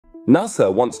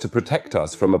NASA wants to protect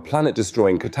us from a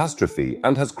planet-destroying catastrophe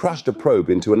and has crashed a probe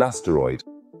into an asteroid.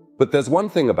 But there's one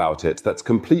thing about it that's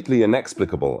completely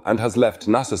inexplicable and has left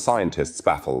NASA scientists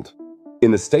baffled.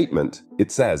 In the statement,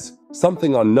 it says,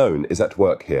 "Something unknown is at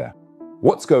work here."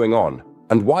 What's going on,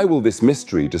 and why will this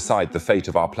mystery decide the fate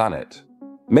of our planet?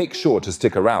 Make sure to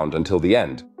stick around until the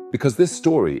end, because this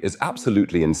story is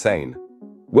absolutely insane.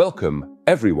 Welcome,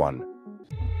 everyone.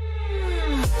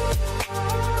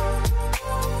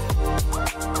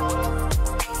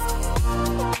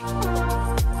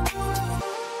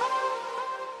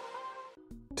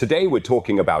 Today we're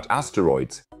talking about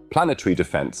asteroids, planetary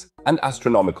defense, and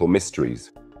astronomical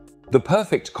mysteries. The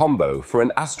perfect combo for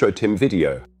an AstroTim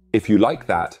video. If you like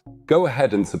that, go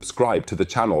ahead and subscribe to the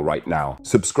channel right now.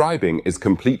 Subscribing is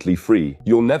completely free,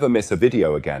 you'll never miss a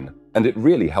video again, and it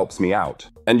really helps me out.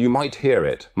 And you might hear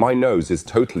it, my nose is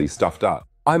totally stuffed up.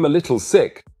 I'm a little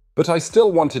sick, but I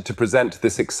still wanted to present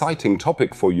this exciting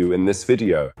topic for you in this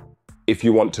video. If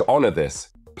you want to honor this,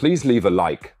 please leave a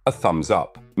like, a thumbs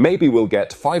up. Maybe we'll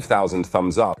get 5,000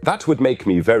 thumbs up. That would make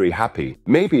me very happy.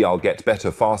 Maybe I'll get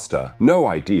better faster. No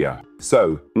idea.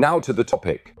 So, now to the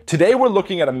topic. Today we're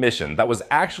looking at a mission that was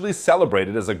actually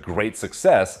celebrated as a great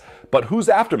success, but whose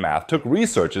aftermath took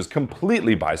researchers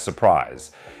completely by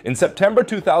surprise. In September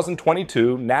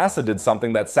 2022, NASA did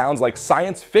something that sounds like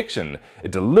science fiction.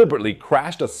 It deliberately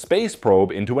crashed a space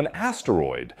probe into an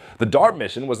asteroid. The DART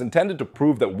mission was intended to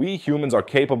prove that we humans are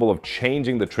capable of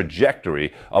changing the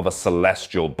trajectory of a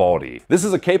celestial body. This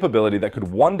is a capability that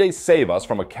could one day save us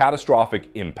from a catastrophic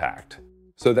impact.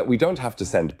 So that we don't have to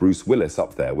send Bruce Willis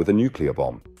up there with a nuclear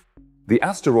bomb. The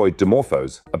asteroid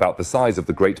Dimorphos, about the size of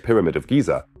the Great Pyramid of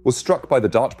Giza, was struck by the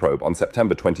DART probe on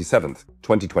September 27,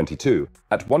 2022,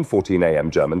 at 1:14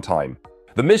 a.m. German time.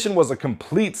 The mission was a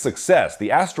complete success.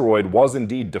 The asteroid was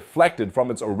indeed deflected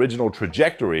from its original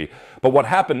trajectory, but what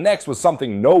happened next was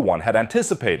something no one had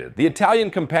anticipated. The Italian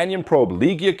companion probe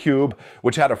Ligia Cube,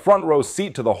 which had a front row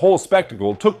seat to the whole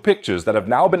spectacle, took pictures that have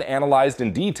now been analyzed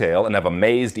in detail and have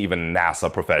amazed even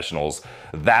NASA professionals.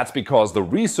 That's because the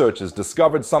researchers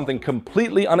discovered something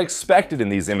completely unexpected in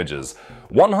these images.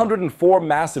 104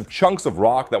 massive chunks of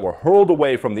rock that were hurled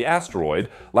away from the asteroid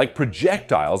like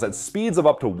projectiles at speeds of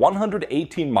up to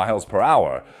 118 miles per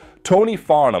hour. Tony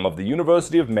Farnham of the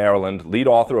University of Maryland, lead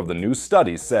author of the new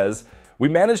study, says, "We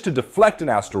managed to deflect an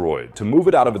asteroid, to move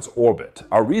it out of its orbit.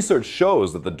 Our research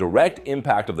shows that the direct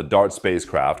impact of the DART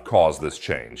spacecraft caused this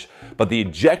change, but the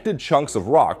ejected chunks of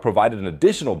rock provided an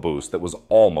additional boost that was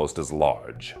almost as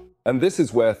large." And this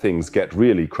is where things get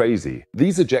really crazy.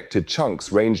 These ejected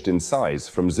chunks ranged in size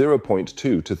from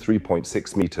 0.2 to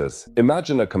 3.6 meters.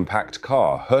 Imagine a compact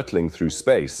car hurtling through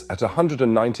space at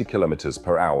 190 kilometers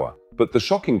per hour. But the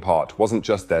shocking part wasn't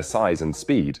just their size and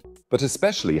speed, but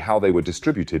especially how they were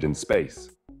distributed in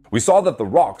space. We saw that the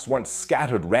rocks weren't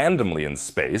scattered randomly in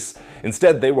space.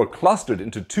 Instead, they were clustered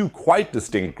into two quite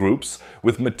distinct groups,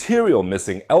 with material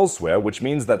missing elsewhere, which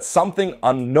means that something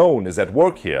unknown is at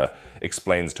work here,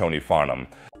 explains Tony Farnham.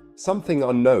 Something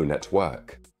unknown at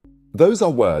work. Those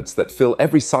are words that fill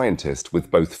every scientist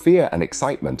with both fear and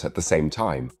excitement at the same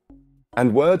time.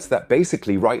 And words that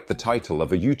basically write the title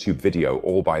of a YouTube video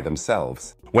all by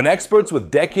themselves. When experts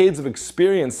with decades of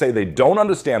experience say they don't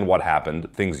understand what happened,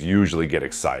 things usually get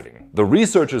exciting. The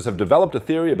researchers have developed a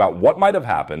theory about what might have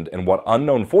happened and what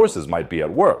unknown forces might be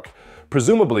at work.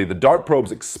 Presumably, the DART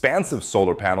probe's expansive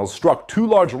solar panels struck two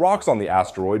large rocks on the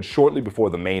asteroid shortly before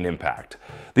the main impact.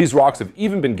 These rocks have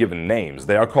even been given names.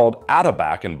 They are called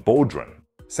Atabaque and Bodhran.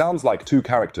 Sounds like two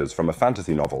characters from a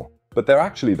fantasy novel, but they're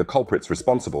actually the culprits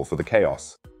responsible for the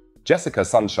chaos. Jessica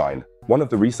Sunshine, one of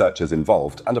the researchers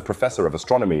involved and a professor of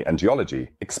astronomy and geology,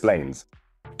 explains,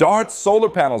 DART's solar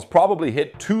panels probably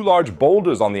hit two large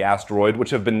boulders on the asteroid which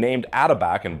have been named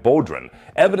Atabaque and Bodhran.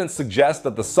 Evidence suggests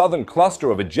that the southern cluster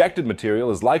of ejected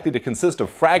material is likely to consist of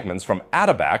fragments from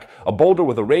Atabaque, a boulder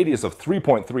with a radius of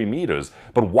 3.3 meters.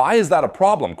 But why is that a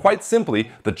problem? Quite simply,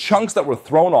 the chunks that were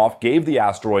thrown off gave the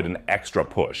asteroid an extra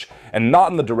push, and not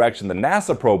in the direction the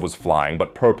NASA probe was flying,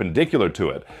 but perpendicular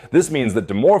to it. This means that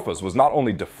Dimorphos was not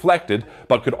only deflected,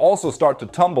 but could also start to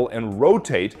tumble and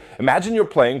rotate. Imagine you're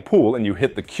playing pool and you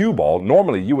hit the cue ball.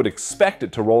 Normally you would expect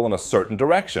it to roll in a certain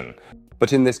direction.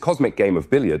 But in this cosmic game of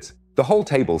billiards, the whole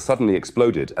table suddenly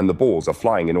exploded and the balls are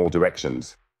flying in all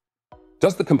directions.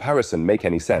 Does the comparison make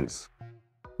any sense?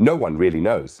 No one really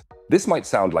knows. This might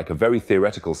sound like a very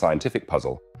theoretical scientific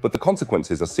puzzle, but the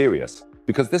consequences are serious,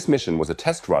 because this mission was a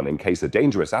test run in case a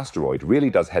dangerous asteroid really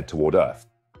does head toward Earth.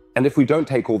 And if we don't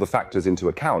take all the factors into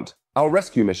account, our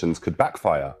rescue missions could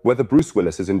backfire, whether Bruce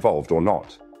Willis is involved or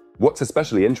not. What's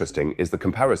especially interesting is the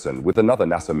comparison with another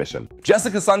NASA mission.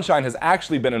 Jessica Sunshine has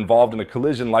actually been involved in a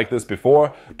collision like this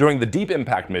before during the Deep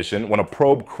Impact mission when a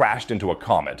probe crashed into a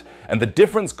comet. And the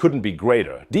difference couldn't be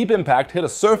greater. Deep Impact hit a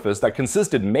surface that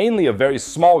consisted mainly of very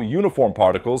small uniform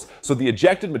particles, so the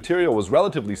ejected material was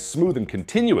relatively smooth and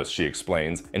continuous, she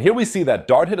explains. And here we see that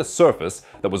DART hit a surface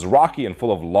that was rocky and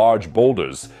full of large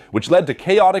boulders, which led to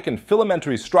chaotic and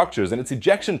filamentary structures in its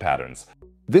ejection patterns.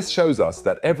 This shows us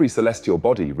that every celestial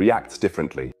body reacts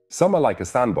differently. Some are like a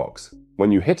sandbox.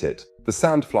 When you hit it, the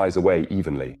sand flies away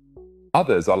evenly.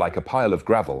 Others are like a pile of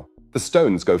gravel. The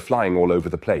stones go flying all over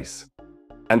the place.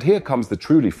 And here comes the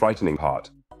truly frightening part.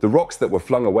 The rocks that were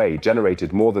flung away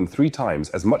generated more than 3 times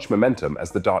as much momentum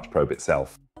as the DART probe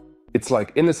itself. It's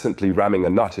like innocently ramming a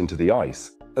nut into the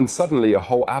ice, and suddenly a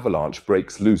whole avalanche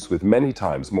breaks loose with many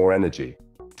times more energy.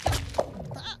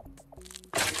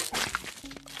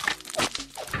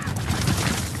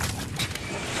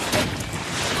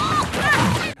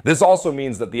 This also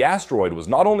means that the asteroid was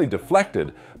not only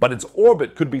deflected, but its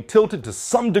orbit could be tilted to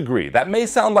some degree. That may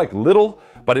sound like little,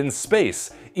 but in space,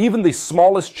 even the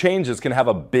smallest changes can have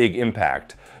a big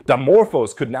impact.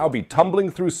 Dimorphos could now be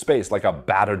tumbling through space like a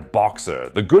battered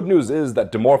boxer. The good news is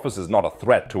that Dimorphos is not a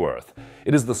threat to Earth.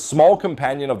 It is the small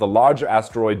companion of the larger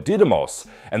asteroid Dimorphos,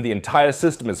 and the entire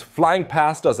system is flying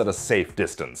past us at a safe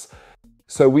distance.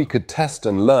 So we could test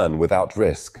and learn without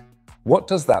risk. What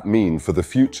does that mean for the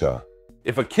future?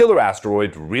 If a killer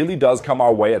asteroid really does come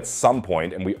our way at some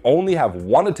point and we only have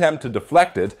one attempt to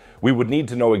deflect it, we would need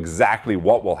to know exactly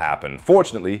what will happen.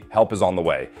 Fortunately, help is on the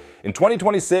way. In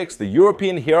 2026, the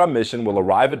European Hera mission will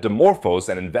arrive at Dimorphos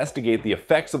and investigate the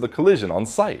effects of the collision on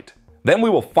site. Then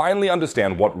we will finally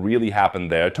understand what really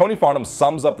happened there. Tony Farnham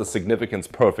sums up the significance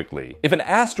perfectly. If an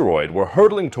asteroid were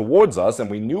hurtling towards us and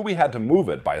we knew we had to move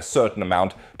it by a certain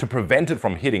amount to prevent it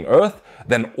from hitting Earth,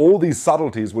 then all these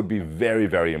subtleties would be very,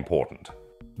 very important.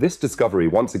 This discovery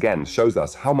once again shows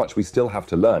us how much we still have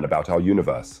to learn about our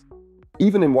universe.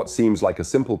 Even in what seems like a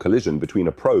simple collision between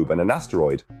a probe and an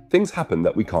asteroid, things happen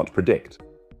that we can't predict.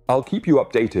 I'll keep you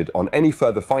updated on any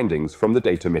further findings from the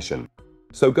data mission.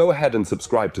 So go ahead and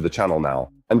subscribe to the channel now,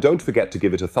 and don't forget to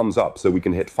give it a thumbs up so we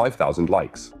can hit 5,000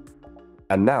 likes.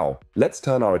 And now, let's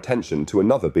turn our attention to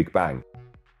another Big Bang.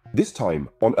 This time,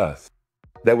 on Earth.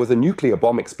 There was a nuclear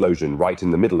bomb explosion right in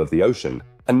the middle of the ocean,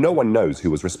 and no one knows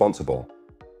who was responsible.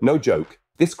 No joke,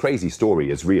 this crazy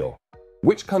story is real.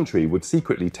 Which country would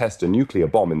secretly test a nuclear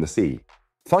bomb in the sea?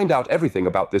 Find out everything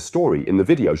about this story in the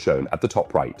video shown at the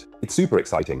top right. It's super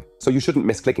exciting, so you shouldn't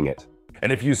miss clicking it.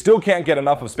 And if you still can't get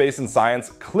enough of space and science,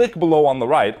 click below on the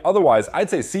right. Otherwise, I'd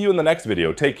say see you in the next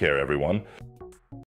video. Take care, everyone.